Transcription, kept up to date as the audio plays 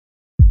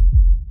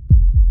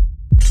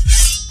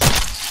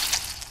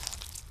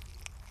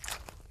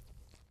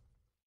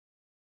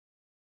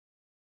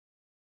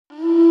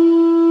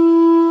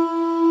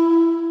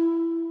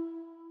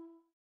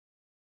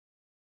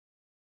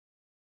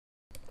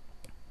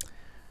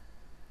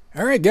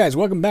Alright guys,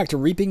 welcome back to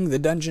Reaping the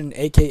Dungeon,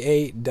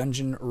 aka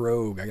Dungeon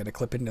Rogue. I gotta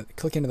click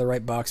into the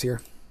right box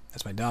here.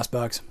 That's my DOS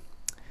box.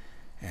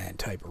 And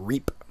type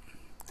reap.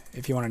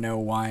 If you want to know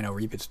why I know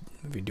reap, it's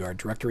if we do our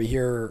directory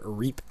here,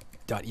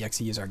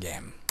 reap.exe is our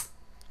game.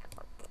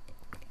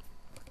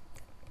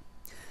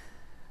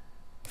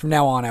 From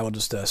now on I will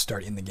just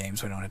start in the game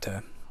so we don't have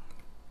to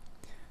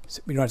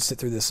sit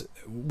through this,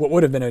 what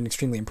would have been an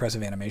extremely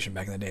impressive animation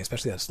back in the day,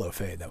 especially that slow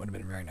fade. That would have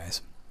been very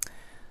nice.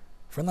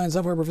 Frontline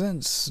Software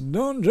presents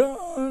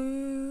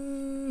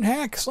Dungeon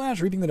Hack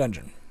 / Reaping the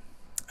Dungeon.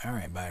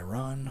 Alright, by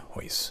Ron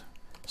Heuse.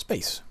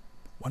 Space.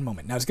 1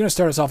 moment. Now it's going to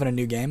start us off in a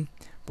new game,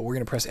 but we're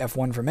going to press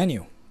F1 for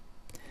menu.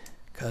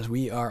 Because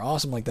we are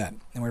awesome like that.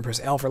 And we're going to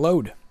press L for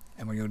load.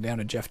 And we're going to go down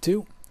to Jeff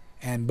 2.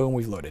 And boom,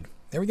 we've loaded.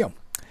 There we go.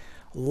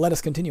 Let us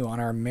continue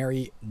on our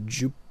merry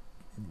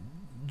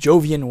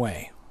Jovian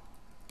way.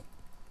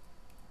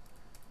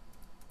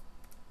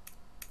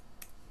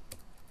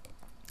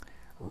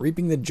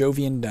 Reaping the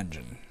Jovian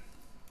Dungeon.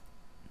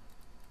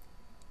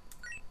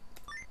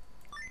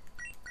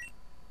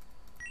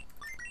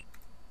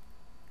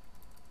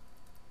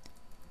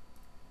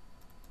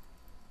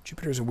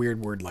 Jupiter's a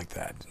weird word like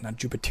that. Not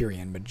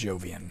Jupiterian, but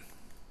Jovian.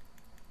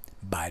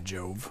 By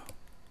Jove.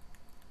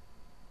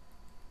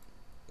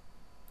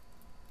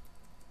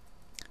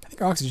 I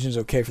think our oxygen is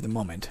okay for the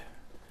moment.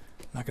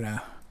 I'm not going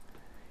to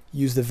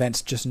use the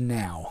vents just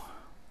now.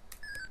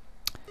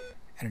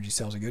 Energy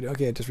cells are good.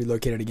 Okay, I just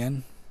relocated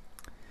again.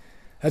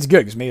 That's good,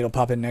 because maybe it'll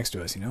pop in next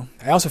to us, you know?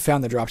 I also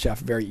found the drop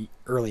shaft very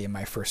early in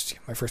my first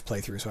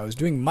playthrough, so I was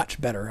doing much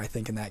better, I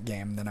think, in that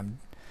game than I'm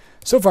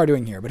so far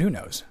doing here, but who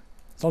knows?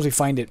 As long as we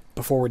find it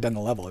before we're done the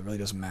level, it really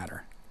doesn't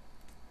matter.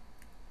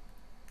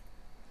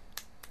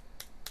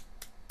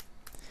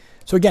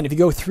 So again, if you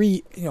go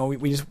 3, you know,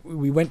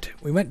 we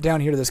went down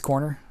here to this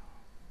corner,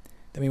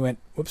 then we went,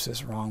 whoops, this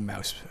is the wrong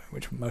mouse,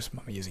 which mouse am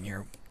I using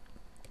here?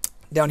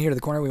 Down here to the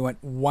corner, we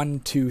went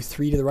 1, 2,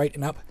 3 to the right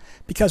and up,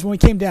 because when we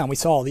came down, we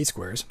saw all these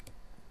squares.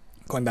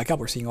 Going back up,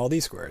 we're seeing all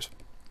these squares.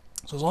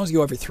 So as long as you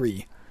go over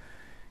 3,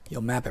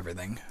 you'll map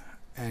everything,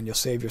 and you'll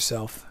save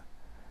yourself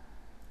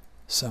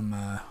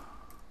some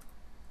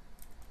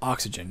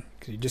oxygen,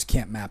 because you just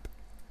can't map,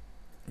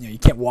 you know, you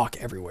can't walk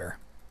everywhere.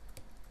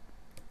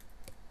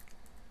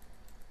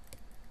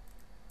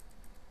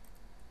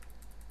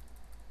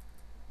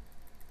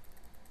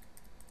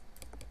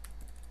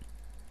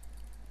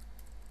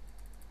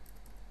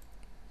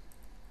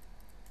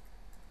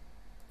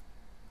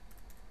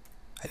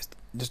 I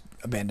just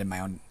abandoned my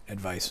own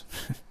advice.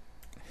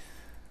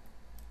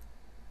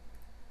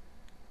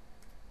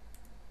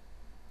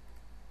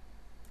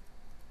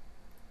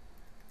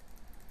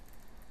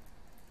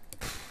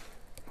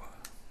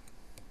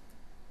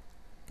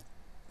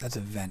 That's a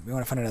vent. We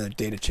want to find another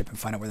data chip and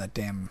find out where that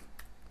damn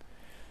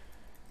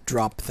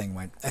drop thing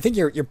went. I think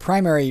your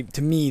primary,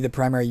 to me, the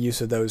primary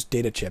use of those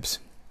data chips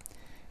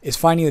is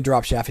finding the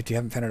drop shaft if you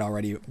haven't found it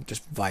already,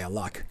 just via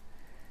luck.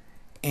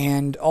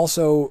 And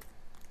also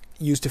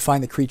used to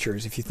find the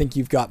creatures. If you think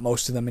you've got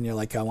most of them and you're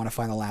like, I want to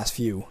find the last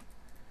few,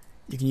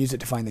 you can use it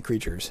to find the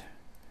creatures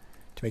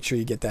to make sure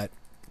you get that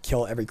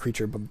kill every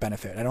creature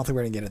benefit. I don't think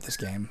we're going to get it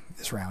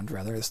this round,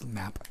 this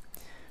map,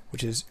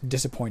 which is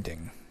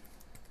disappointing.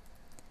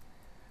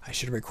 I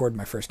should have recorded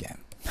my first game.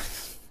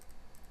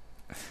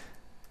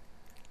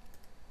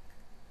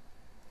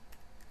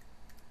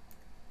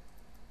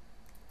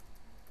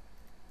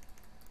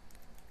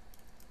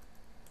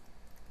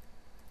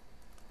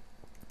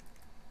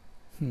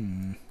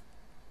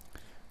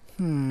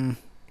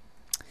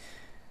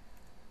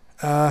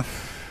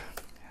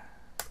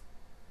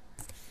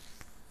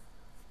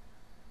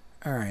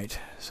 Alright,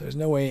 so there's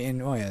no way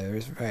in. Oh yeah,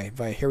 there's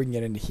right here we can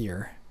get into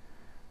here.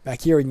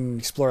 Back here we can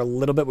explore a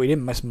little bit. We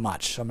didn't miss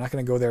much, so I'm not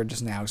going to go there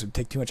just now because it would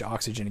take too much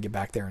oxygen to get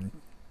back there, and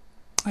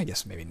I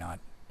guess maybe not.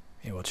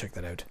 Maybe we'll check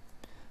that out.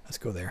 Let's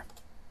go there.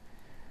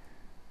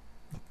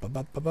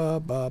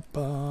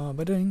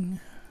 Ba-ding.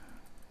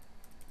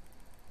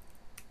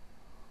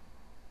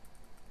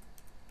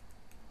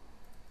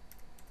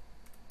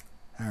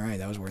 Alright,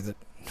 that was worth it.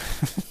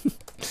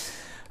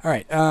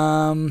 Alright,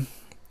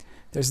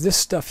 there's this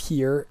stuff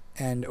here,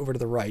 and over to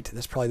the right.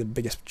 That's probably the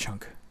biggest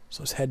chunk.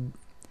 So let's head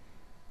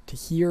to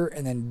here,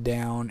 and then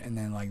down, and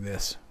then like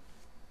this.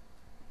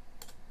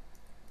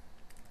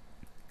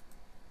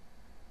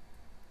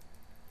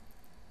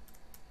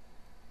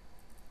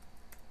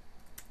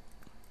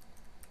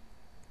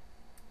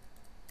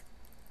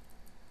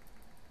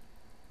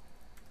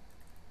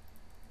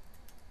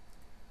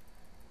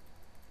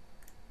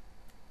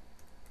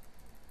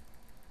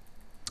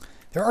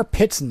 There are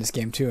pits in this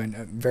game too, and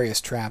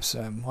various traps.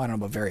 Well, I don't know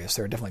about various.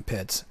 There are definitely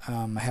pits.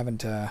 I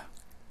haven't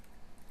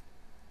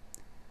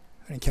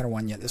encountered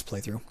one yet this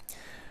playthrough.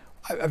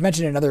 I've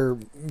mentioned in other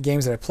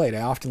games that I've played,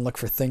 I often look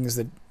for things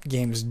that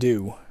games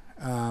do,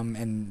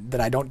 and that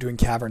I don't do in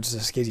Caverns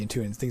as Ascasian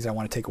 2, and things I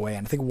want to take away.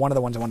 And I think one of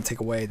the ones I want to take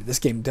away that this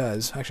game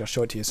does, actually I'll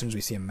show it to you as soon as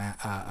we see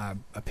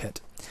a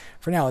pit.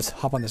 For now, let's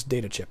hop on this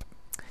data chip.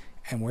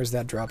 And where's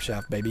that drop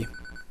shaft, baby?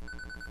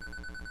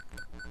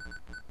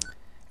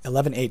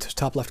 11-8,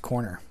 top left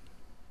corner.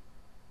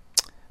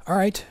 All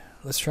right,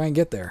 let's try and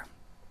get there.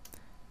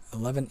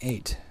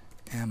 11.8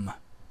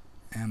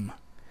 M.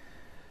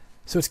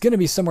 So it's going to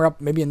be somewhere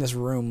up, maybe in this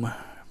room,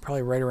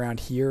 probably right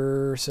around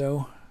here or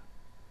so.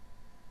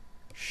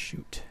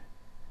 Shoot.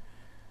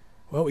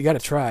 Well, we got to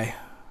try.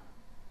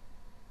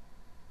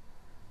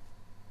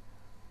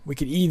 We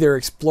could either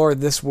explore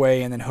this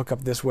way and then hook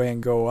up this way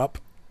and go up,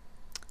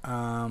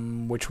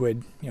 which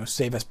would,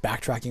 save us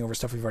backtracking over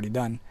stuff we've already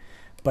done.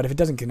 But if it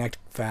doesn't connect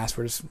fast,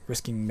 we're just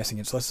risking missing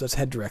it. So let's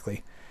head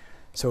directly.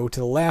 So to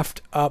the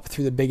left, up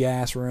through the big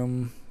ass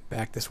room,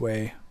 back this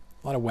way.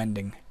 A lot of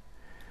wending.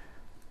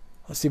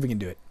 Let's see if we can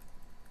do it.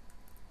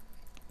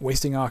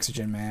 Wasting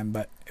oxygen, man,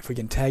 but if we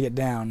can tag it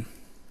down,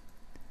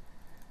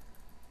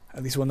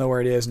 at least we'll know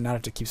where it is and not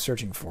have to keep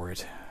searching for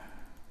it.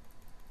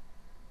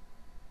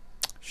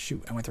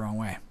 Shoot, I went the wrong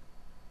way.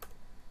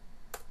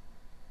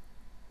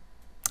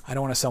 I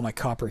don't want to sell my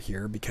copper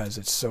here because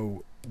it's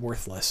so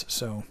worthless,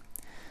 so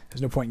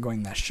there's no point in going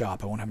in that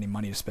shop. I won't have any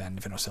money to spend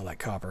if I don't sell that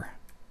copper.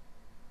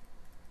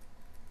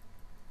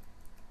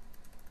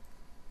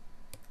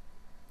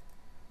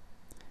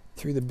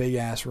 Through the big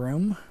ass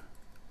room.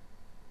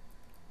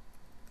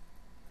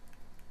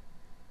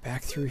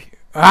 Back through here.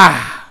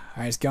 Ah!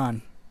 Alright, it's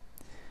gone.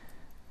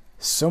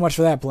 So much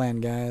for that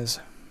plan, guys.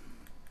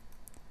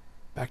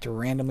 Back to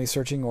randomly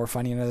searching or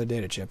finding another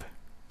data chip.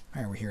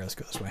 Alright, we're here. Let's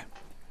go this way.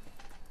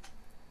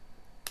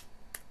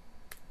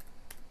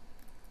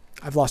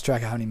 I've lost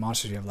track of how many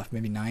monsters we have left.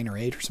 Maybe 9 or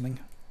 8 or something.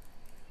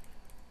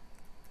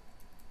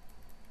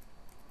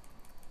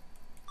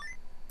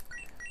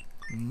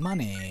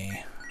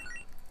 Money.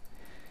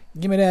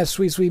 Give me that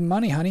sweet, sweet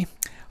money, honey.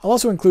 I'll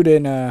also include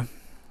in, if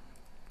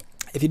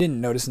you didn't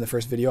notice in the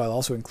first video, I'll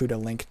also include a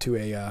link to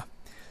a,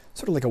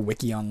 sort of like a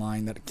wiki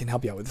online that can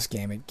help you out with this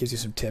game. It gives you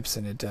some tips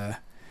and it, I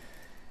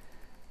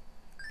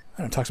don't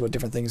know, talks about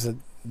different things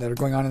that are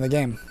going on in the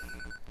game.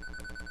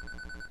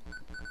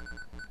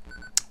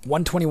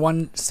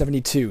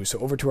 121.72, so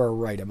over to our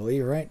right, I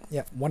believe, right?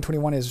 Yeah,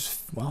 121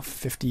 is, well,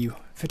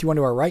 51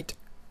 to our right,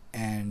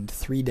 and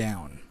 3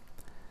 down.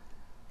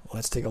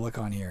 Let's take a look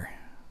on here.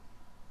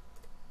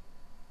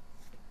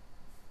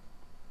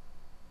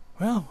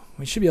 Well,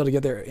 we should be able to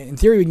get there. In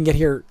theory, we can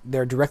get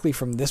there directly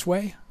from this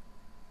way.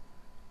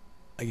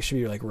 Like, it should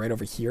be, like, right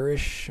over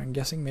here-ish, I'm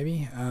guessing,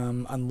 maybe.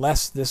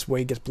 Unless this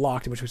way gets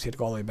blocked, in which case we have to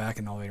go all the way back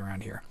and all the way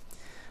around here.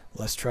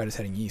 Let's try this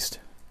heading east.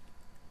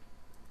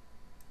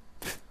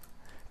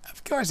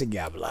 Of course it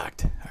got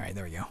blocked. Alright,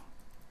 there we go.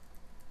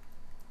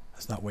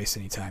 Let's not waste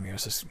any time here.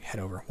 Let's just head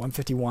over.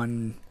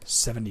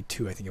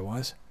 151.72, I think it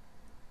was.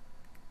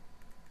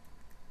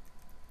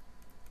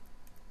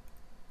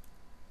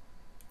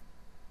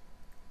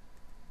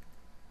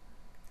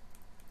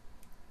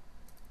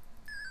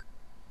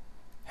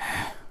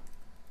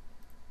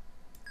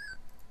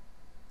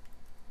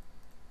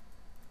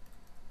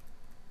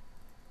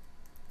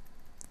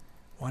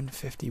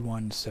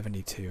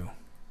 $151.72.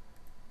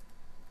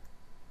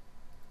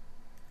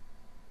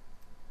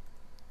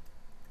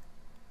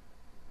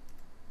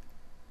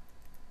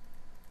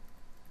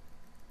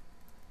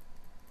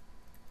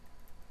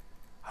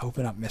 I hope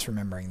I'm not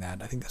misremembering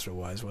that. I think that's what it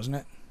was, wasn't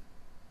it?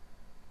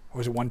 Or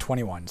was it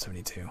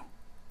 121.72?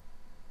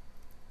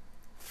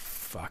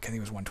 Fuck, I think it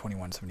was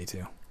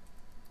 121.72.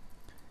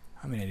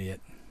 I'm an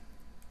idiot.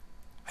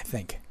 I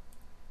think.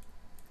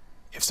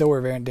 If so,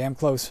 we're very damn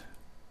close.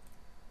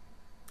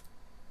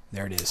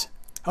 There it is.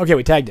 Okay,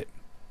 we tagged it.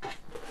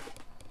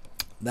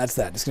 That's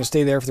that. It's going to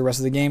stay there for the rest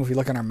of the game. If we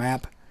look on our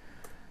map,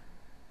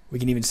 we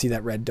can even see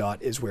that red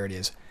dot is where it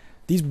is.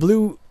 These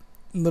blue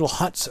little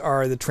huts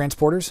are the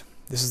transporters.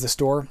 This is the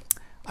store.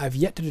 I've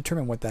yet to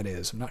determine what that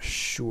is. I'm not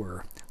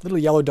sure. Little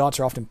yellow dots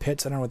are often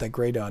pits. I don't know what that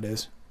gray dot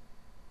is.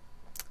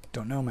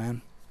 Don't know,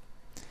 man.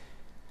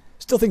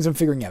 Still things I'm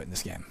figuring out in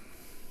this game.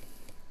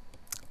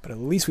 But at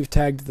least we've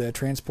tagged the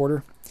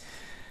transporter.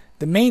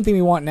 The main thing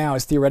we want now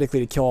is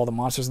theoretically to kill all the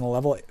monsters in the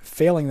level.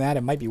 Failing that,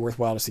 it might be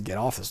worthwhile just to get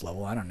off this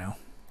level. I don't know.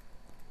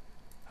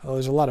 Well,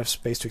 there's a lot of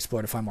space to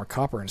explore to find more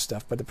copper and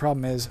stuff, but the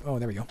problem is... Oh,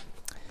 there we go.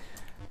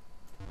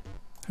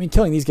 I mean,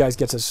 killing these guys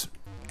gets us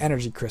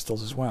energy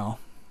crystals as well.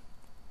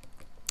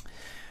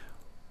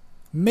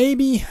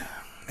 Maybe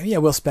I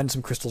will spend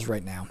some crystals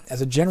right now. As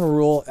a general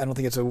rule, I don't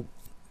think it's a...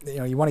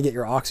 you want to get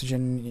your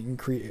oxygen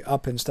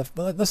up and stuff,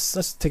 but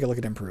let's take a look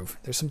at improve.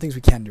 There's some things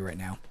we can do right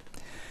now.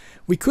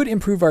 We could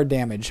improve our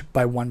damage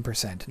by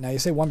 1%. Now you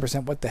say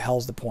 1%, what the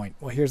hell's the point?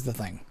 Well, here's the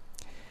thing.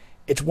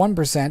 It's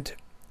 1%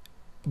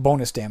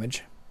 bonus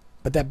damage,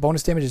 but that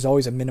bonus damage is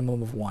always a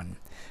minimum of 1.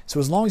 So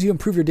as long as you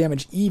improve your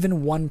damage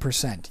even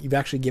 1%, you've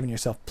actually given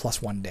yourself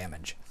 +1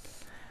 damage.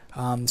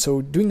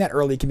 So doing that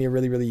early can be a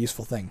really, really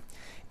useful thing.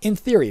 In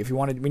theory, if you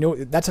wanted, we know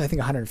that's I think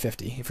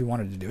 150 if we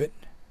wanted to do it.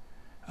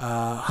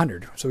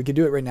 100. So we could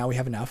do it right now. We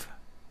have enough.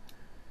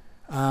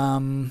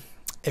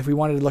 If we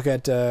wanted to look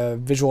at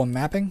visual and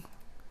mapping,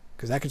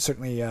 because that could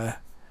certainly, well,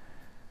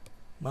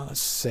 let's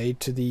say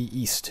to the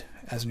east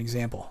as an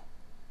example.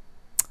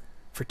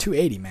 For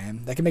 280,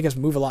 man, that can make us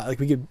move a lot. Like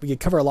we could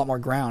cover a lot more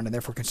ground and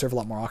therefore conserve a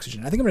lot more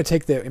oxygen. I think I'm going to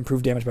take the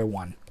improved damage by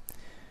 1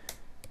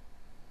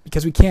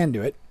 because we can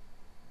do it.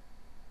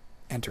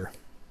 enter.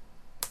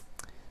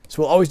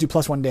 So we'll always do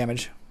 +1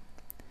 damage,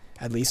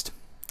 at least.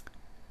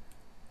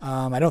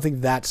 I don't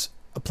think that's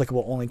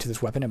applicable only to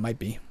this weapon. It might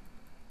be.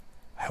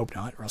 I hope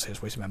not, or else I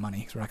just wasted my money,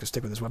 because we're not going to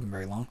stick with this weapon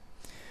very long.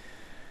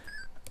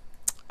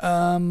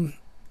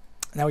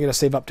 Now we got to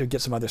save up to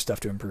get some other stuff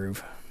to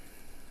improve.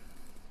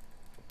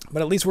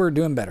 But at least we're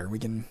doing better. We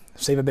can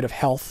save a bit of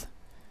health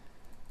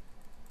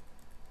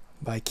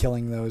by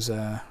killing those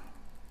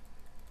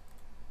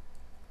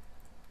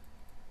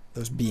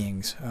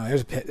beings.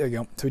 There's a pit. There you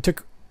go. So we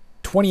took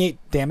 28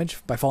 damage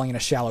by falling in a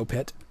shallow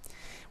pit.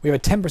 We have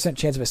a 10%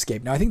 chance of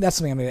escape. Now I think that's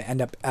something I'm going to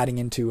end up adding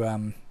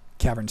into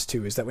caverns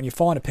too, is that when you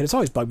fall in a pit, it's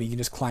always bugged me, you can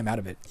just climb out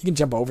of it. You can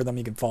jump over them,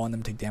 you can fall in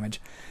them, take damage.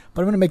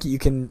 But I'm going to make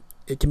it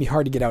it can be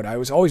hard to get out. I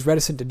was always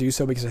reticent to do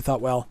so because I thought,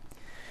 well,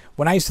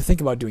 when I used to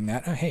think about doing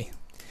that, oh hey,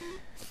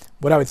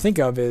 what I would think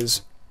of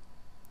is,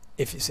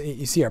 if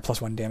you see our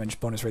 +1 damage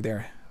bonus right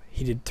there,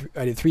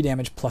 I did 3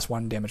 damage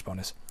 +1 damage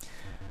bonus.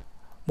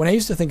 When I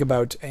used to think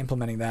about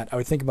implementing that, I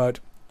would think about,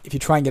 if you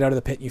try and get out of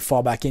the pit and you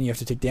fall back in, you have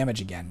to take damage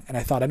again. And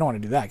I thought, I don't want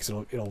to do that because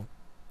it'll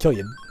kill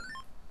you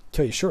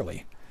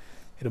surely.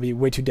 It'll be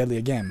way too deadly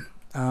a game.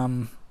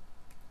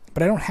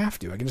 But I don't have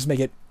to. I can just make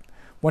it,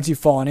 once you've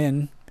fallen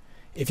in,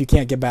 if you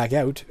can't get back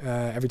out,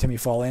 every time you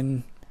fall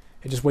in,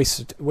 it just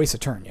wastes a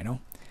turn, you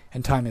know?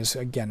 And time is,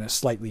 again, a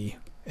slightly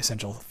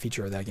essential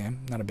feature of that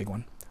game. Not a big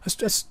one. Let's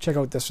just check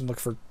out this and look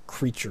for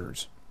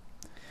creatures.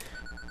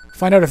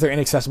 Find out if they're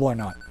inaccessible or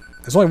not.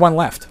 There's only one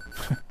left.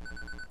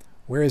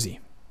 Where is he?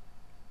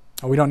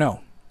 Oh, we don't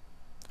know.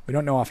 We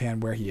don't know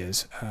offhand where he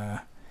is.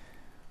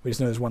 We just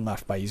know there's one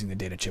left by using the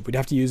data chip. We'd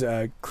have to use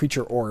a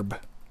creature orb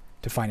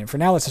to find him. For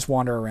now, let's just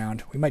wander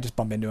around. We might just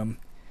bump into him.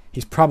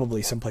 He's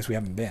probably someplace we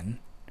haven't been.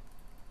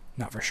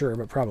 Not for sure,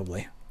 but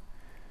probably.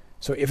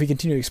 So if we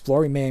continue to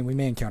explore, we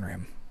may encounter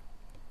him.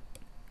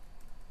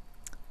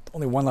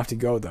 Only one left to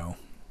go, though.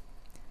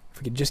 If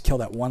we could just kill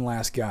that one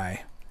last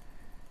guy,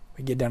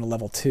 we get down to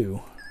level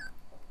 2.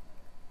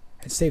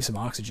 And save some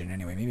oxygen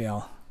anyway. Maybe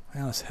I'll...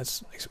 Well,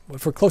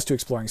 if we're close to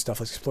exploring stuff,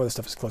 let's explore the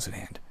stuff that's close at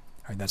hand.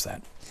 All right, that's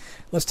that.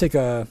 Let's take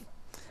a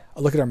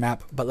look at our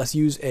map, but let's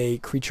use a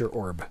creature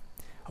orb.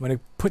 I'm going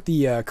to put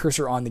the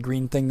cursor on the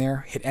green thing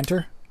there, hit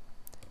enter.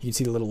 You can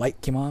see the little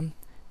light came on.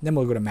 And then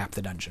we'll go to map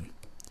the dungeon.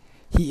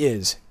 He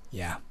is,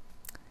 yeah.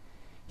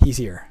 He's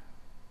here.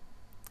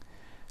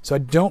 So I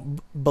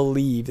don't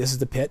believe this is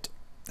the pit.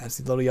 That's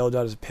the little yellow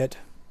dot is a pit.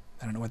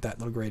 I don't know what that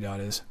little gray dot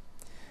is.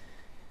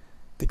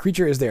 The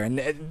creature is there,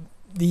 and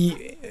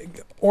the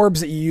orbs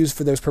that you use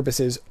for those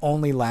purposes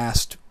only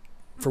last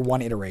for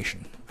one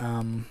iteration.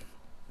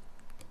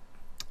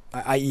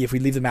 I.e., if we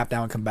leave the map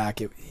now and come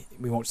back,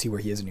 we won't see where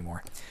he is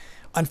anymore.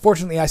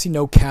 Unfortunately, I see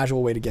no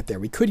casual way to get there.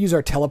 We could use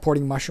our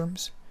teleporting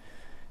mushrooms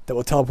that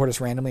will teleport us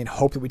randomly and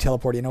hope that we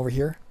teleport in over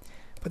here.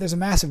 But there's a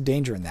massive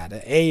danger in that.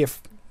 A,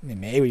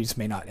 we just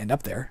may not end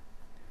up there.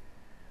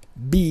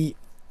 B,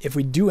 if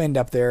we do end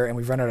up there and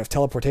we've run out of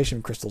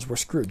teleportation crystals, we're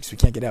screwed because we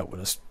can't get out. We'll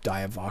just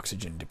die of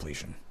oxygen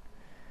depletion.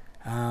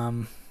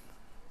 So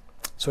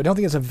I don't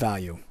think it's of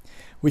value.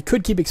 We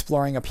could keep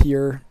exploring up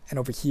here and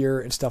over here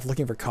and stuff,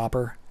 looking for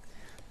copper.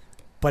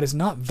 But it's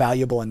not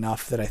valuable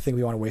enough that I think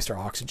we want to waste our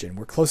oxygen.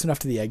 We're close enough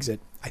to the exit.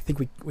 I think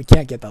we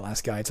can't get that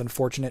last guy. It's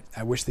unfortunate.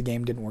 I wish the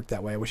game didn't work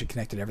that way. I wish it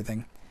connected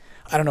everything.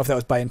 I don't know if that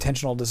was by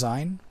intentional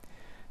design,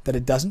 that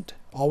it doesn't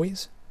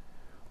always,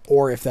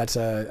 or if that's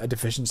a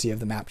deficiency of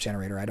the map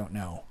generator. I don't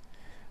know.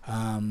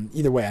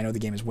 Either way, I know the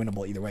game is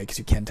winnable either way because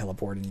you can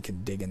teleport and you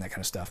can dig in that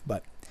kind of stuff.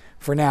 But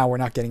for now, we're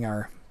not getting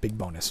our big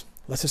bonus.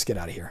 Let's just get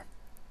out of here.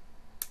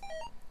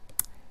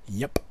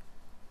 Yep.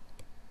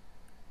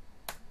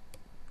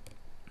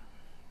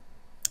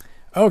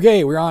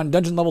 Okay, we're on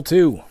dungeon level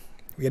 2.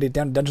 We gotta get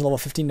down to dungeon level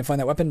 15 to find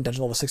that weapon,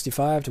 dungeon level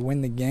 65 to win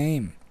the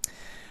game.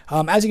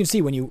 As you can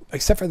see,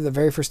 except for the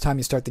very first time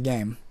you start the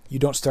game, you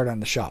don't start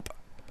on the shop.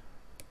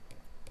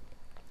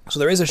 So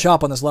there is a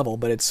shop on this level,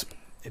 but it's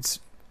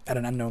at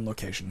an unknown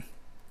location.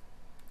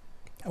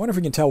 I wonder if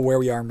we can tell where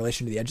we are in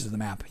relation to the edges of the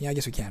map. Yeah, I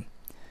guess we can.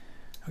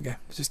 Okay, I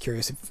was just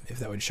curious if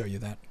that would show you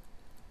that.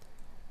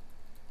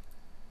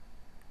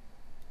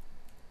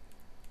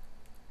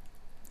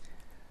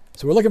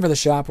 So we're looking for the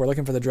shop, we're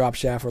looking for the drop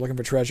shaft, we're looking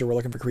for treasure, we're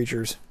looking for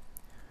creatures.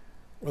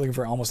 We're looking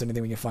for almost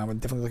anything we can find. We're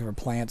definitely looking for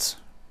plants.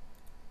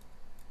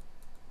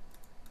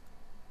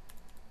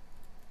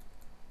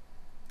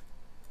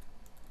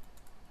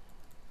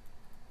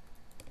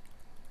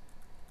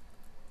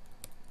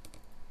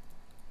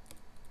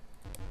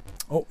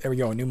 Oh, there we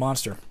go, a new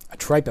monster. A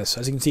Tripus.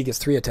 As you can see, it gets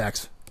 3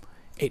 attacks.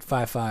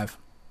 855.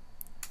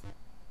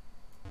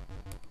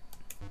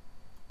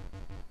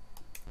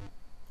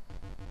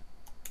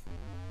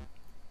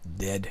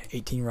 Dead.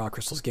 18 raw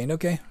crystals gained.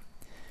 Okay.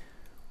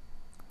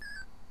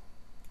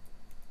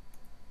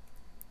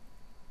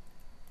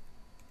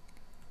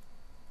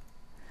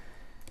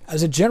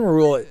 As a general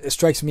rule, it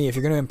strikes me if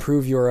you're going to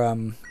improve your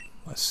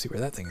let's see where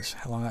that thing is.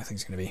 How long that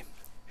thing's going to be.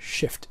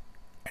 Shift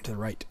and to the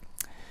right.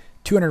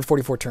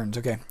 244 turns.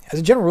 Okay. As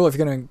a general rule, if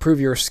you're going to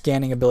improve your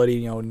scanning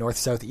ability, north,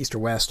 south, east, or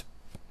west,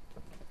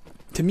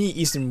 to me,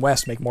 east and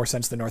west make more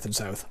sense than north and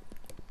south.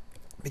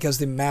 because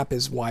the map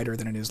is wider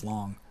than it is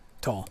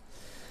tall.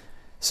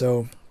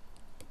 So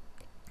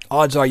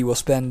odds are you will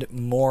spend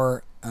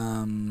more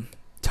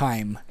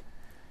time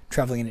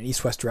traveling in an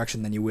east-west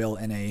direction than you will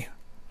in a...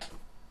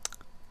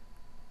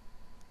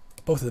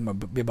 Both of them will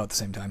be about the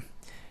same time.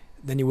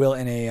 Than you will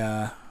in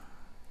a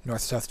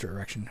north-south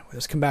direction.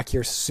 Let's come back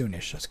here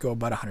soonish. Let's go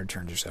about 100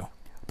 turns or so.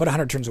 About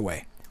 100 turns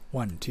away.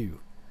 1, 2.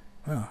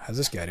 Oh, how's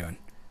this guy doing?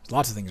 There's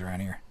lots of things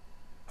around here.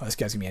 Oh, this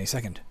guy's going to be any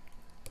second.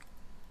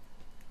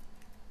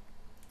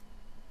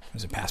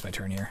 Does it pass my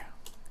turn here?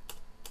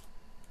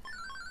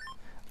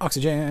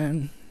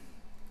 Oxygen!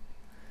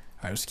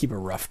 Alright, let's keep a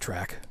rough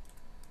track.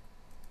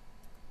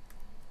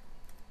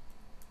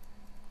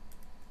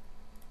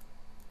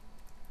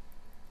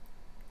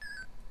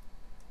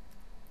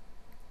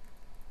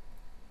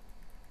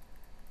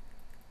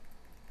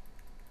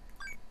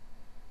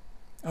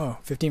 Oh,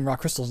 15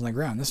 rock crystals on the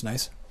ground. That's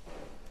nice.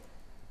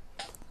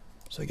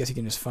 So I guess you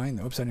can just find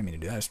them. Oops, I didn't mean to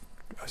do that.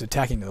 I was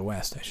attacking to the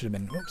west. I should have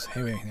been... Oops,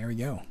 hey, wait, there we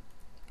go.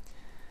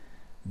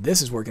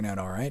 This is working out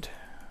all right.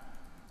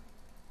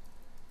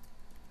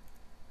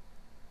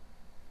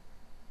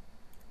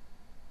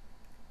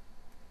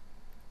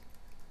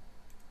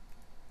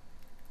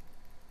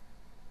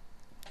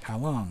 How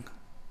long?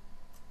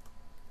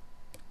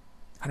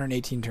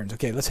 118 turns.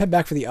 Okay, let's head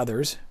back for the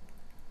others.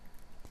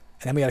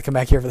 And then we got to come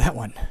back here for that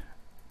one.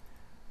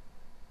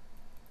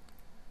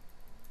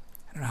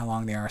 I don't know how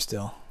long they are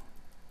still.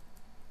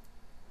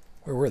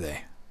 Where were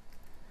they?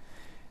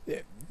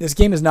 This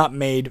game is not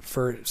made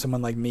for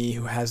someone like me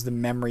who has the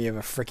memory of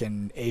a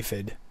frickin'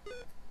 aphid.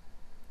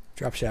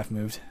 Drop shaft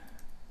moved.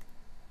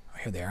 Oh,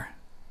 here they are.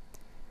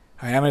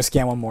 Alright, I'm going to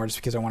scan one more just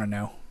because I want to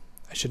know.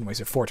 I shouldn't waste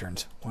it. 4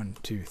 turns. 1,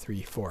 2,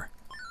 3, 4.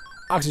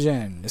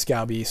 Oxygen. This guy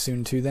will be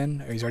soon too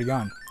then. Oh, he's already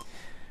gone.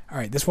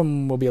 Alright, this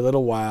one will be a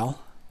little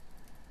while.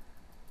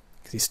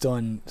 Because he's still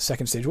in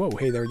second stage. Whoa,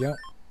 hey, there we go.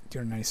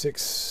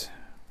 296.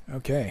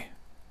 Okay.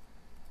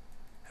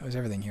 That was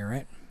everything here,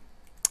 right?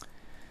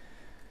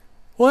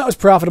 Well, that was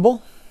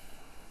profitable.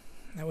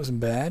 That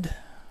wasn't bad.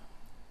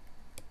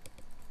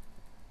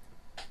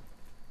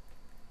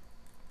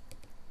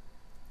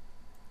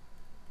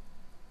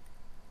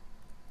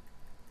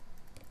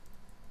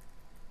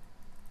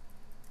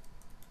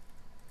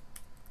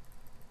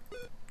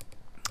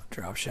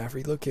 Drop shaft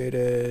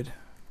relocated.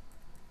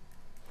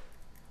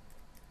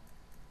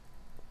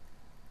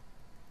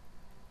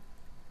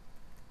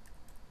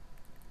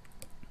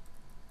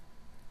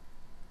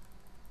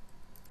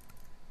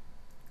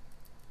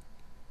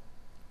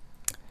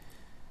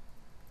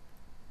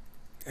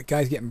 That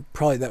guy's getting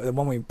probably the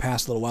one we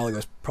passed a little while ago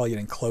is probably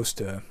getting close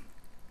to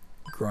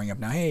growing up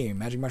now. Hey,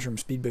 magic mushroom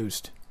speed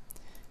boost.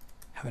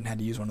 Haven't had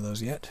to use one of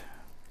those yet.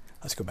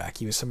 Let's go back.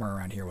 He was somewhere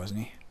around here,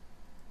 wasn't he?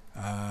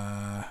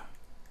 There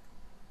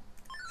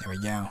we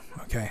go.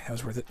 Okay, that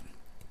was worth it.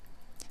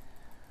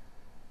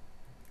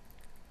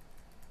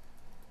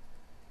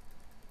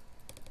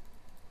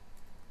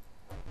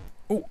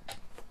 Oh.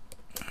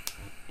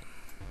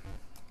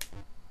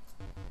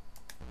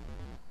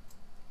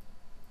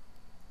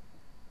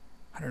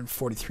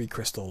 $143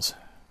 crystals.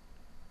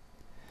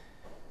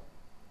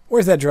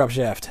 Where's that drop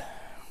shaft?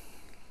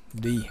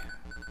 D.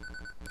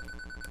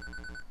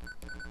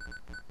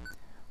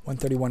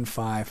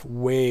 131.5.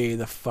 Way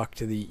the fuck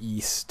to the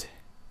east.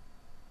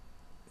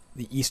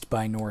 The east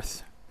by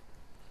north.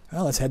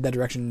 Well, let's head that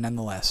direction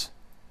nonetheless.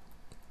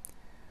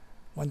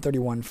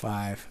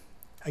 131.5.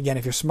 Again,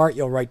 if you're smart,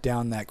 you'll write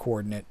down that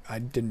coordinate. I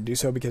didn't do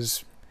so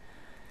because,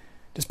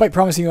 despite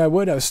promising you I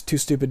would, I was too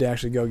stupid to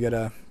actually go get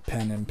a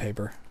pen and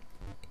paper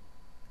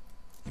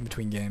in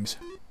between games.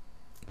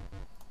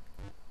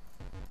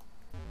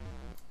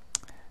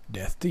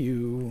 Death to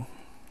you.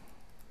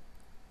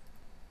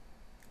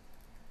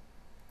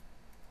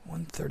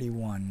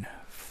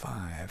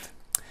 131.5.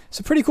 It's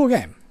a pretty cool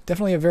game.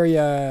 Definitely a very,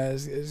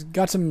 it's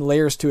got some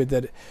layers to it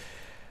that,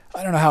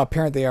 I don't know how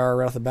apparent they are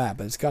right off the bat,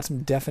 but it's got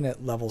some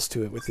definite levels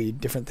to it with the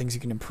different things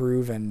you can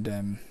improve and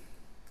the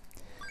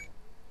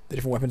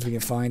different weapons we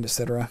can find,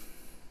 etc.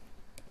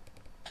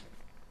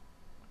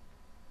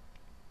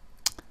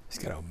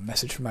 Just got a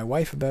message from my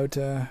wife about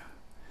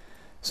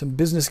some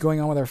business going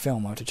on with our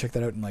film. I'll have to check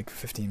that out in like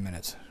 15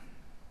 minutes.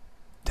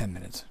 10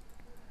 minutes.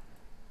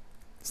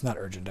 It's not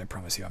urgent, I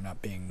promise you. I'm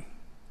not being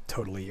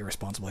totally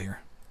irresponsible here.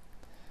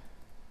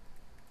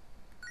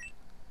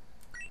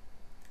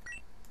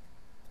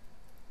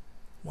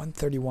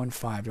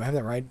 $131.5. Do I have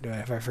that right?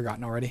 Have I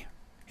forgotten already?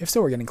 If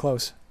so, we're getting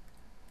close.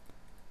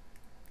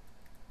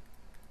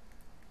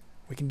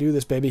 We can do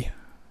this, baby.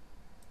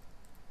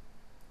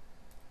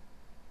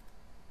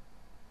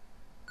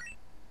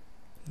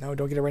 No,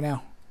 don't get it right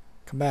now.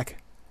 Come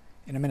back.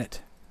 In a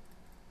minute.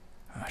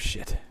 Oh,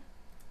 shit.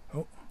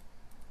 Oh.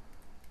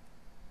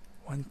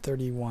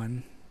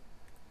 131.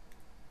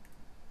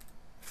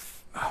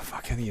 Oh,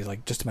 fuck. I think he's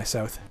like just to my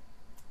south.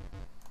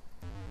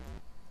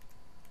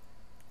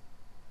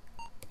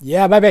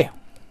 Yeah, baby.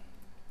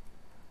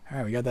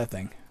 Alright, we got that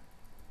thing.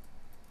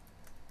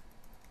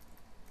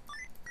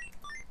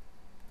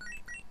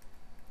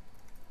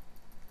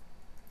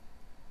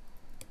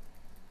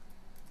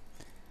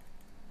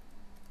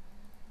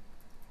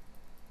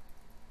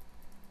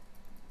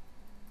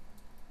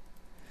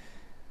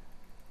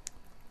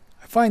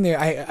 find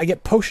I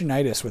get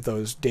potionitis with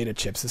those data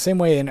chips. The same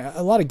way in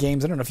a lot of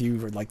games, I don't know if you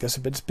were like this,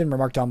 but it's been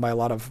remarked on by a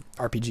lot of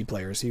RPG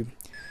players. You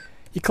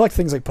collect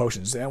things like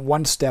potions, and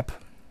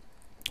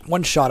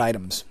one-shot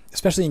items,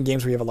 especially in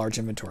games where you have a large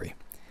inventory.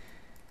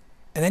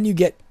 And then you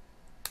get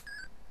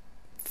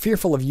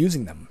fearful of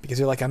using them because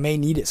you're like, I may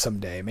need it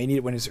someday. I may need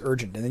it when it's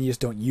urgent, and then you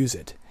just don't use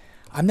it.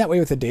 I'm that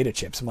way with the data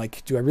chips. I'm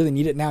like, do I really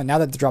need it now? Now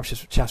that the drop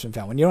shaft's been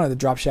found. When you don't have the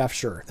drop shaft,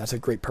 sure, that's a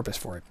great purpose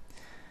for it.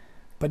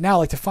 But now,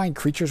 like, to find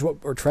creatures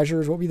or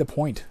treasures, what would be the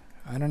point?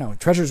 I don't know.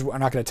 Treasures are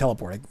not going to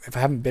teleport. If I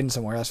haven't been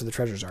somewhere, that's where the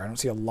treasures are. I don't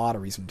see a lot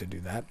of reason to do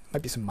that.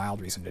 Might be some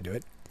mild reason to do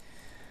it.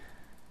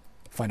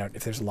 Find out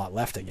if there's a lot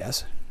left, I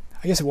guess.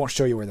 I guess it won't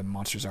show you where the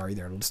monsters are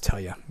either. It'll just tell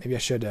you. Maybe I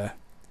should, yeah,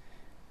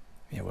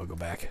 we'll go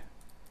back.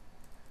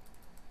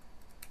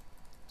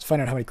 Let's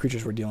find out how many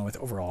creatures we're dealing with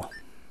overall.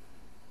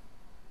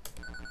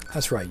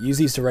 That's right. Use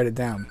these to write it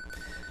down.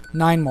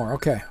 9 more.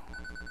 Okay.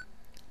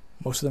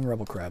 Most of them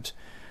rebel crabs.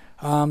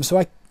 9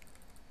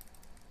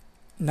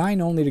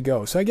 only to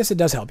go. So I guess it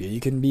does help you. You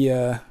can be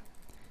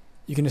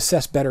you can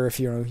assess better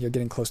if you're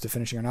getting close to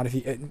finishing or not. If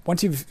you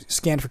once you've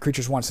scanned for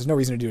creatures once, there's no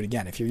reason to do it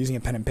again. If you're using a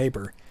pen and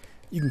paper,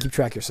 you can keep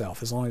track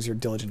yourself as long as you're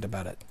diligent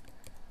about it.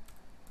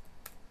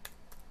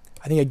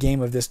 I think a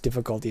game of this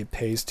difficulty, it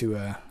pays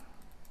to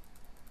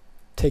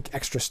take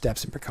extra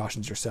steps and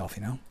precautions yourself,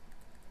 you know?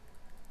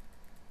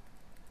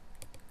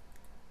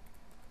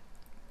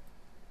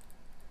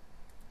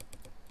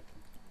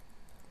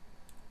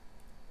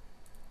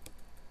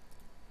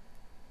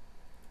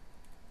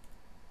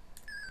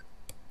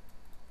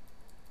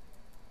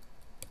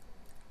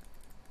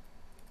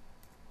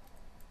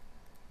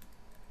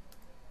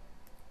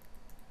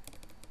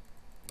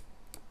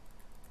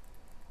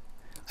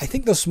 I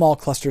think those small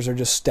clusters are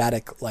just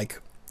static, like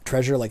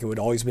treasure, like it would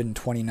always been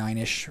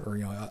 29-ish, or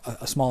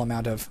a small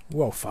amount of.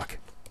 Whoa, fuck!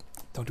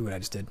 Don't do what I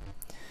just did.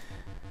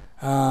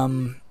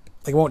 Like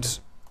it won't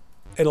just.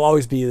 It'll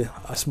always be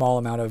a small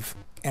amount of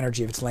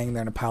energy if it's laying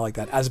there in a pile like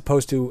that, as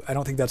opposed to I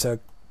don't think that's a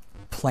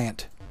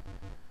plant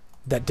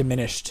that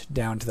diminished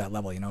down to that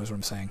level. You know, is what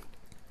I'm saying.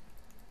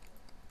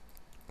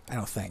 I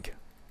don't think.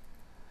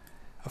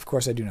 Of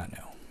course, I do not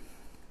know.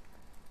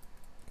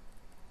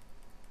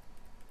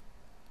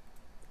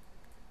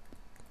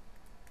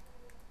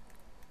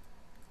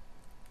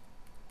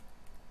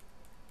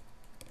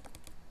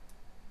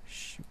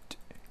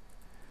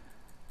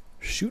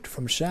 Shoot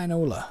from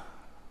Shinola.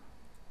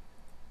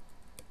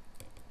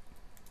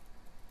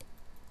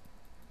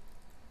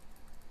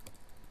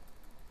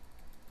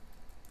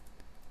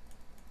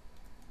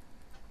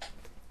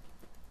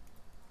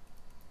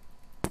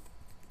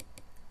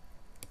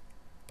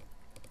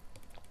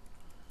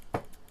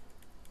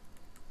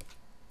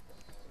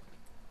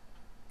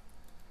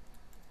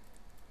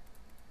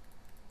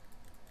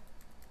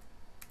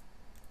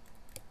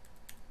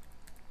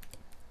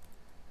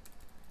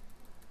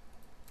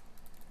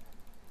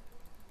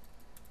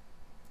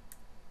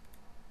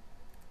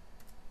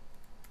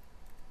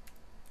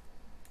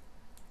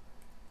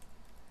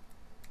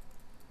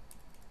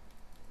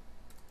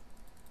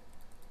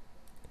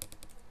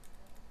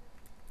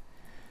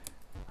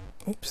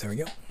 Oops, there we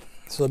go.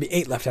 So there'll be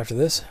 8 left after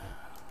this.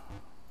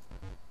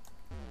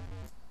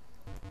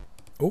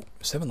 Oh,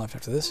 7 left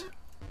after this.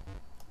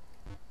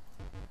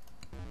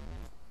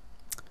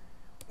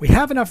 We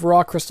have enough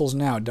raw crystals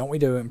now, don't we,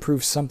 to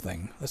improve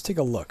something? Let's take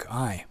a look.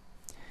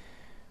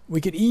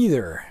 We could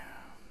either...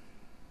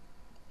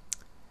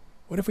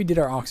 What if we did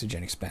our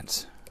oxygen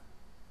expense?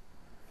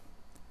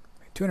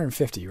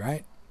 250,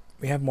 right?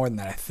 We have more than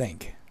that, I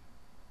think.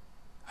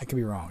 I could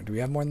be wrong. Do we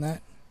have more than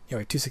that? Yeah,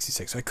 we have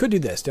 266. So I could do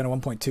this down to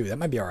 1.2. That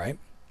might be all right.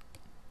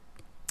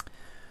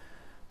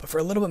 But for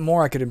a little bit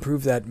more, I could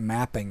improve that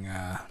mapping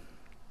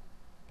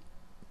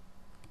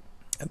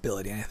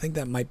ability. And I think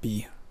that might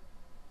be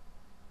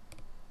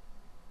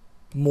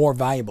more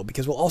valuable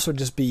because we'll also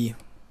just be,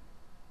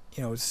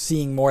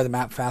 seeing more of the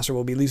map faster.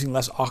 We'll be losing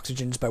less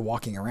oxygen just by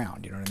walking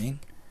around. You know what I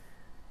mean?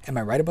 Am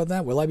I right about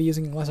that? Will I be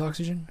using less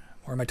oxygen?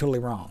 Or am I totally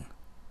wrong?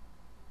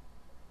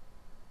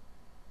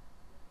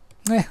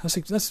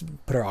 Let's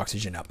put our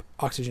oxygen up.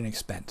 Oxygen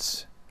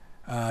expense.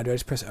 Do I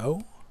just press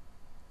O?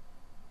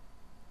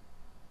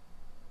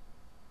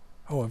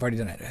 Oh, I've already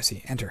done it. I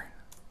see. Enter.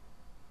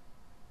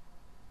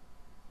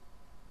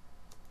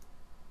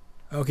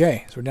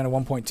 Okay, so we're down to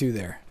 1.2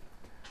 there.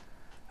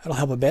 That'll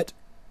help a bit.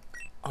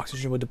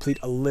 Oxygen will deplete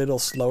a little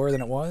slower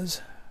than it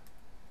was.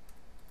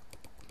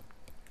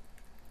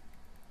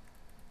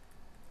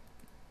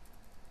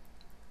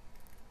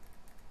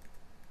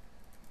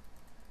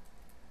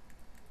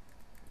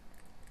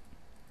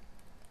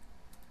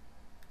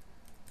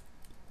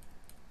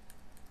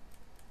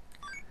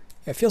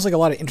 It feels like a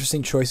lot of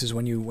interesting choices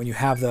when you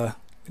have the,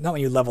 not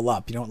when you level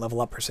up, you don't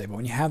level up per se, but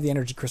when you have the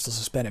energy crystals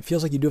to spend, it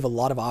feels like you do have a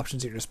lot of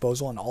options at your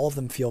disposal and all of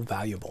them feel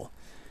valuable,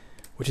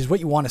 which is what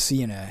you want to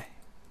see in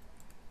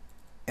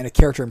a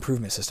character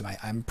improvement system.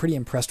 I'm pretty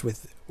impressed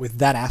with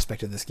that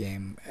aspect of this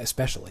game,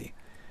 especially.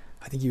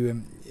 I think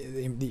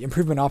the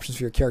improvement options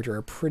for your character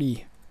are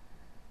pretty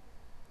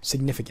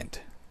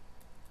significant.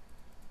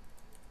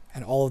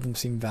 And all of them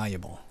seem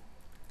valuable.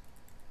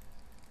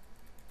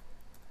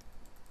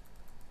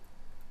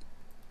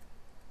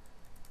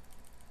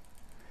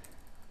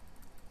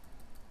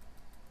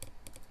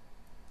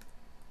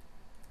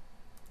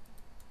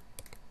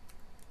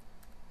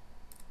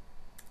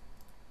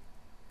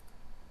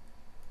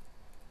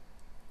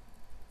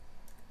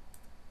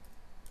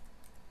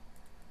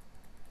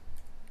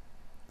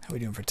 How are we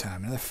doing for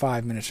time? Another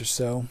 5 minutes or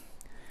so.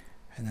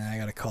 And then I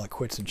gotta call it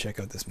quits and check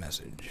out this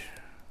message.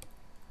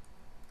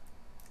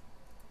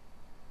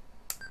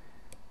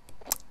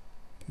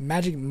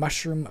 Magic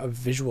mushroom of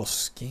visual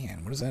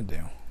scan. What does that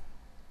do?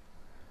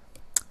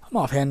 I'm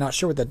offhand not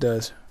sure what that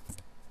does.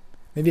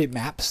 Maybe it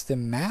maps the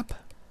map?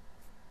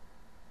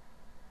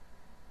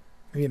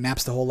 Maybe it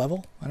maps the whole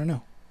level? I don't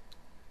know.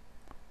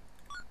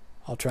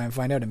 I'll try and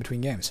find out in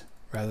between games,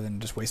 rather than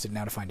just waste it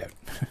now to find out.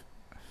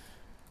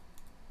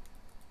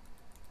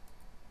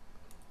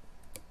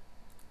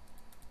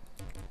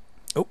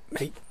 Oh,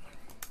 hey.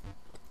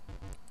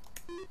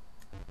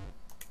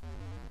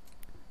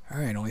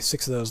 Alright, only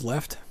 6 of those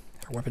left.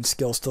 Our weapon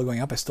skill is still going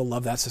up. I still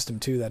love that system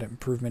too. That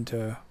improvement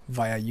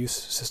via use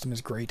system is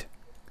great.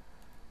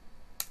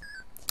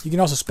 You can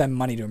also spend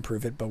money to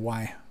improve it, but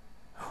why?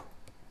 Oh,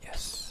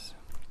 yes.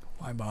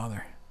 Why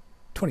bother?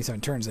 27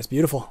 turns, that's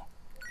beautiful.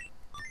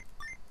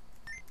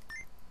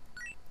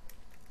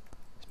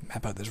 Let's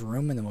map out this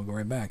room and then we'll go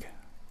right back.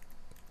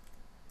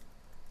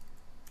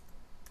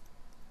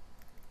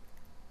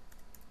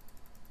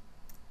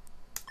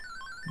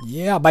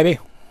 Yeah, baby.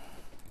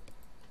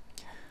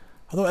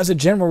 Although, as a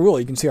general rule,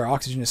 you can see our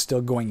oxygen is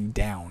still going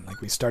down. Like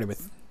we started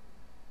with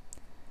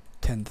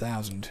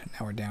 10,000.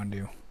 Now we're down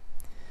to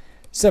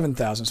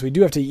 7,000. So we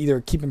do have to either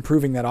keep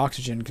improving that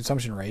oxygen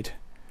consumption rate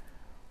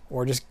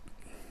or just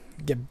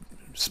get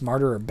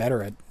smarter or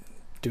better at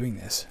doing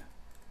this.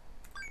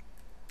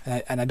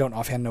 And I don't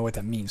offhand know what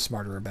that means,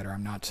 smarter or better.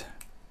 I'm not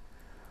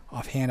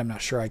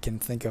sure I can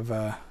think of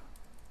a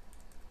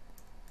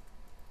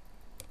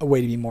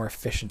way to be more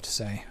efficient, to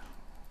say,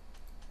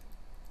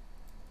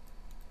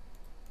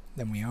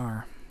 than we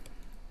are.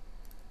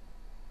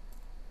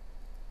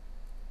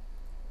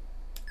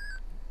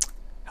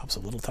 Helps a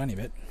little tiny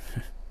bit.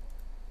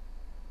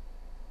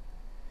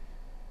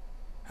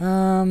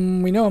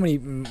 We know how many.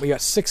 We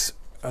got 6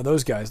 of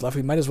those guys left.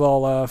 We might as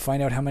well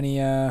find out how many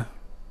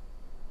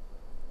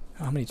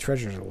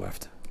treasures are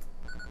left.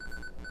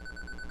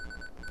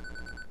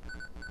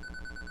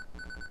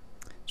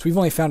 So we've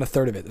only found a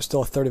third of it. There's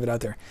still a third of it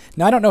out there.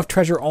 Now I don't know if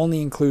treasure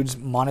only includes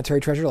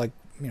monetary treasure, like,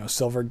 you know,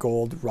 silver,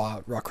 gold,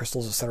 raw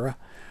crystals, etc.,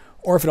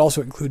 or if it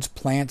also includes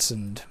plants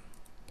and,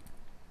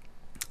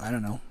 I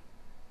don't know,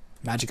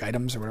 magic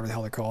items or whatever the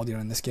hell they're called, you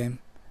know, in this game.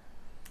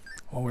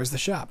 Well, where's the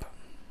shop?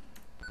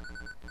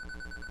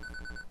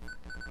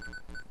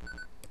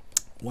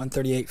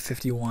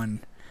 138.51.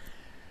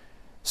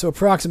 So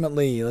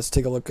approximately, let's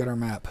take a look at our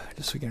map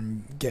just so we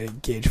can get a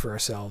gauge for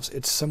ourselves.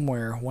 It's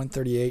somewhere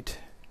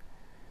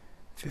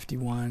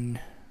 138.51.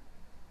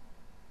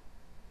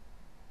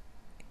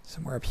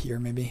 Somewhere up here,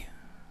 maybe.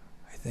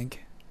 I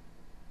think.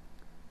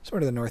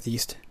 Somewhere to the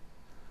northeast.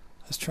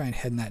 Let's try and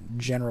head in that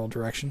general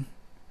direction.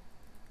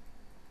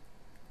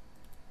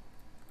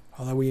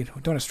 Although we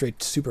don't want to stray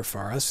super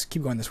far. Let's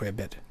keep going this way a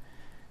bit.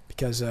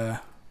 Because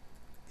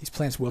these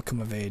plants will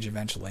come of age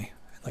eventually.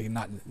 Like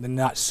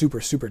not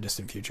super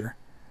distant future.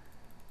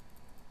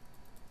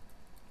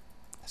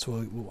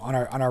 So we'll, on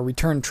our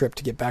return trip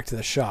to get back to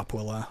the shop,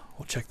 we'll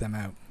check them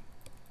out.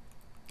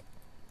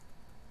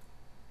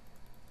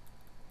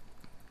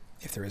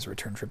 If there is a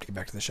return trip to get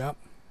back to the shop.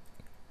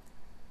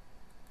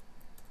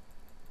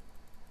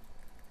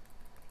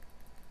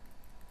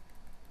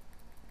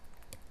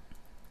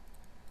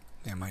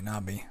 There might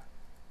not be.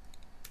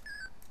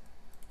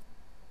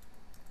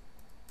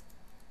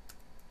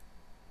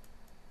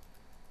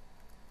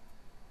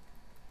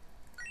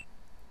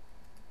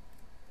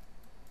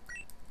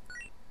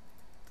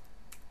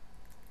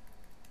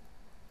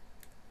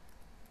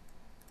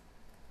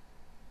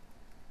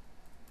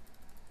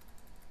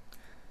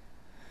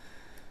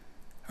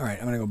 Alright,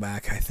 I'm going to go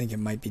back. I think it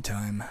might be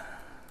time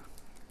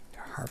to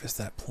harvest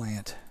that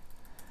plant.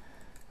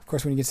 Of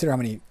course, when you consider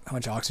how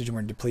much oxygen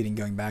we're depleting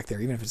going back there,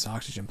 even if it's an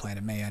oxygen plant,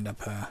 it may end up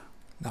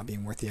not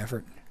being worth the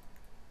effort.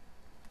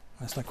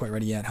 Well, it's not quite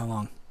ready yet. How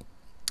long?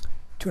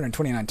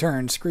 229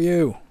 turns. Screw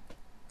you.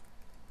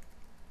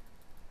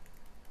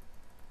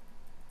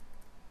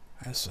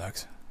 That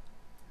sucks.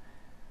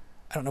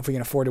 I don't know if we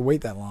can afford to wait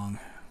that long.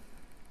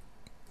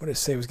 What did it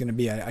say it was going to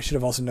be? I should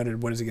have also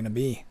noted what is it going to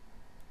be.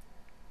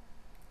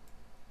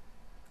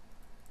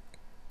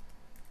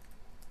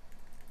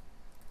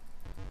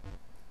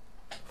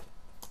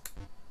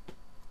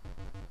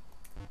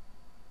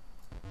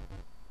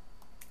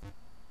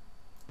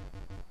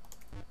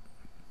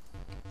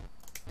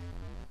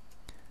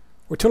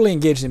 We're totally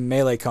engaged in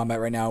melee combat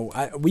right now.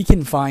 We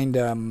can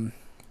find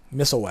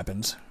missile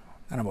weapons.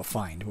 I don't know about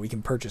find, but we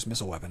can purchase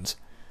missile weapons.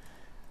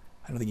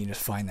 I don't think you can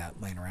just find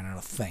that laying around, I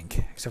don't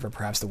think. Except for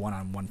perhaps the one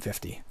on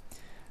 150.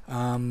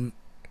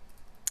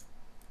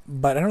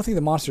 But I don't think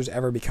the monsters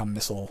ever become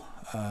missile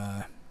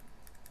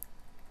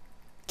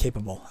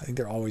capable. I think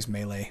they're always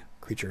melee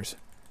creatures.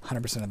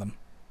 100% of them.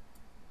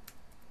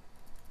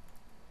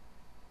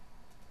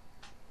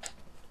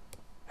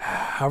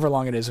 However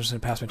long it is, I'm just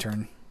going to pass my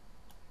turn.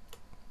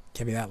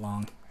 Can't be that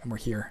long. And we're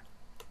here.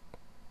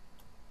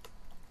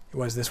 It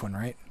was this one,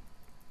 right?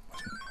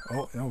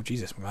 Oh, no,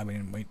 Jesus. I'm glad we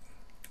didn't wait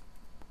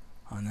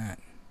on that.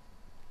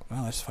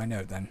 Well, let's find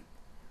out then.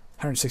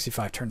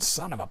 165 turns.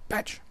 Son of a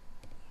bitch.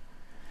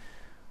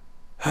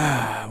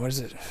 What is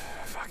it?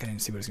 Fuck, I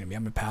didn't see what it's going to be.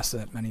 I'm going to pass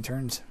that many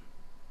turns.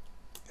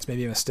 This may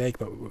be a mistake,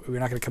 but we're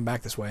not going to come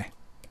back this way.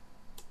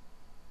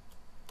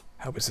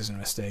 I hope this isn't a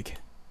mistake.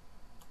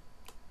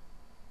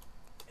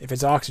 If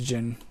it's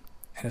oxygen,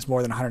 and it's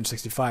more than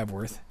 165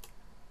 worth,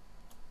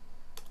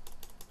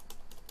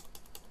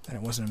 then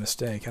it wasn't a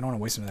mistake. I don't want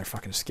to waste another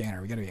fucking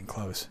scanner. We got to be getting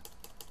close.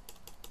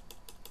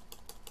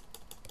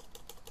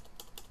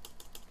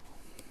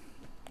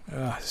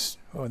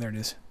 Oh, there it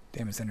is.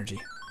 Damn, it's energy.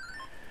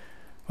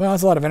 Well,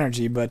 it's a lot of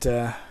energy, but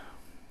I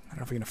don't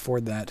know if we can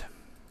afford that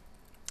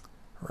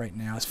right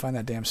now. Let's find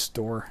that damn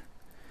store.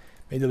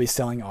 Maybe they'll be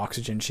selling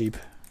oxygen cheap.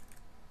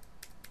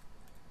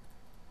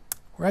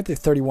 We're at the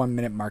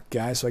 31-minute mark,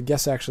 guys, so I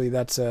guess actually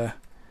that's going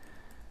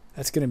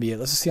to be it.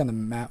 Let's just see on the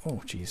map.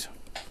 Oh, jeez.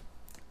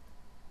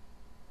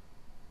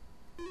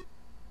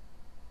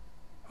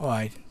 Oh,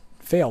 I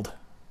failed.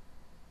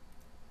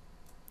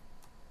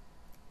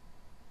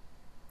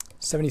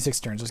 76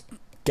 turns. Let's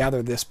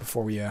gather this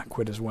before we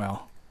quit as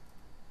well.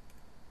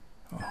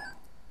 Oh.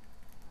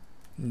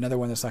 Another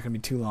one that's not going to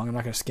be too long. I'm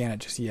not going to scan it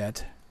just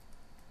yet.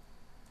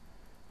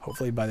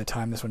 Hopefully by the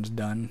time this one's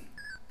done,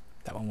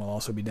 that one will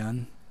also be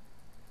done.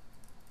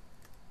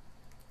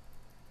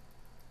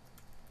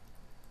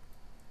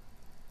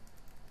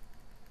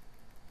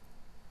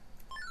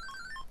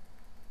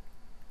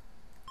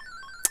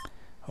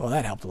 Well,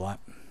 that helped a lot.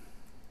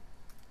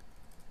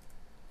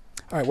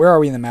 All right, where are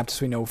we in the map, just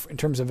so we know in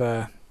terms of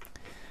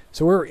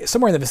so we're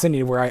somewhere in the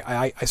vicinity where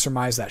I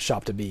surmised that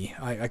shop to be.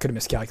 I could have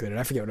miscalculated.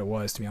 I forget what it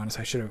was, to be honest.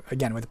 I should have,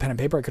 again, with the pen and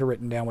paper, I could have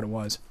written down what it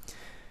was.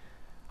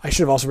 I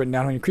should have also written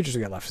down how many creatures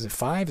we got left. Is it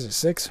 5? Is it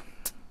 6?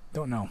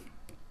 Don't know.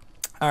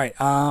 All right,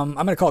 I'm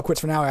going to call it quits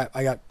for now.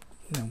 I got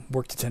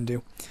work to tend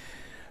to.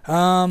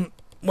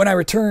 When I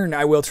return,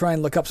 I will try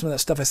and look up some of that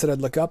stuff I said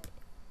I'd look up.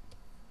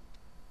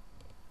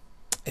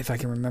 If I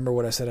can remember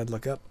what I said I'd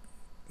look up.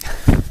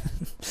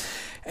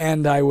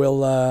 And I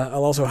will.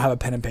 I'll also have a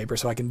pen and paper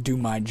so I can do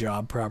my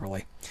job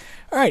properly.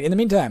 All right. In the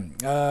meantime,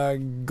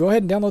 go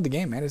ahead and download the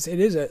game, man. It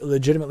is a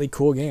legitimately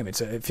cool game. It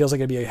feels like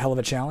it'd be a hell of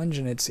a challenge,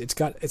 and it's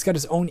got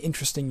its own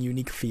interesting,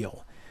 unique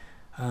feel.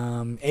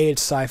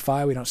 It's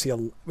sci-fi. We don't see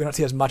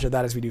as much of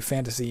that as we do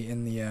fantasy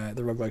in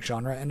the roguelike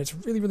genre, and it's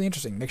really, really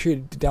interesting. Make sure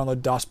you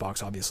download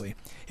DOSBox. Obviously,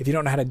 if you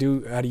don't know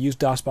how to use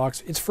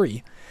DOSBox, it's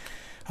free.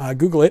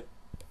 Google it,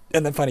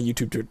 and then find a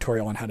YouTube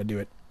tutorial on how to do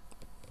it.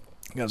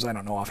 Because I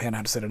don't know offhand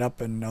how to set it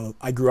up, and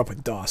I grew up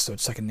with DOS, so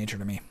it's second nature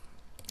to me.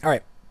 All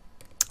right,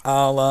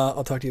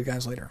 I'll talk to you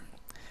guys later.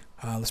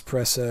 Let's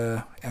press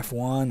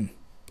F1.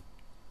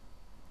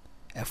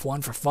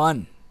 F1 for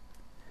fun.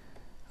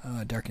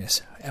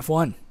 Darkness.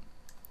 F1.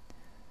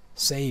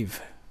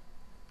 Save.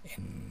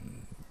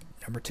 In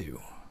number 2.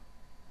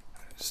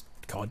 Just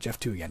call it Jeff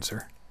 2 again,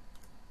 sir.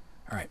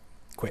 All right,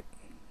 quit.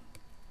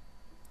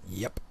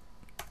 Yep.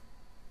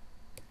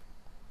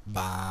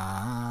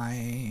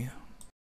 Bye.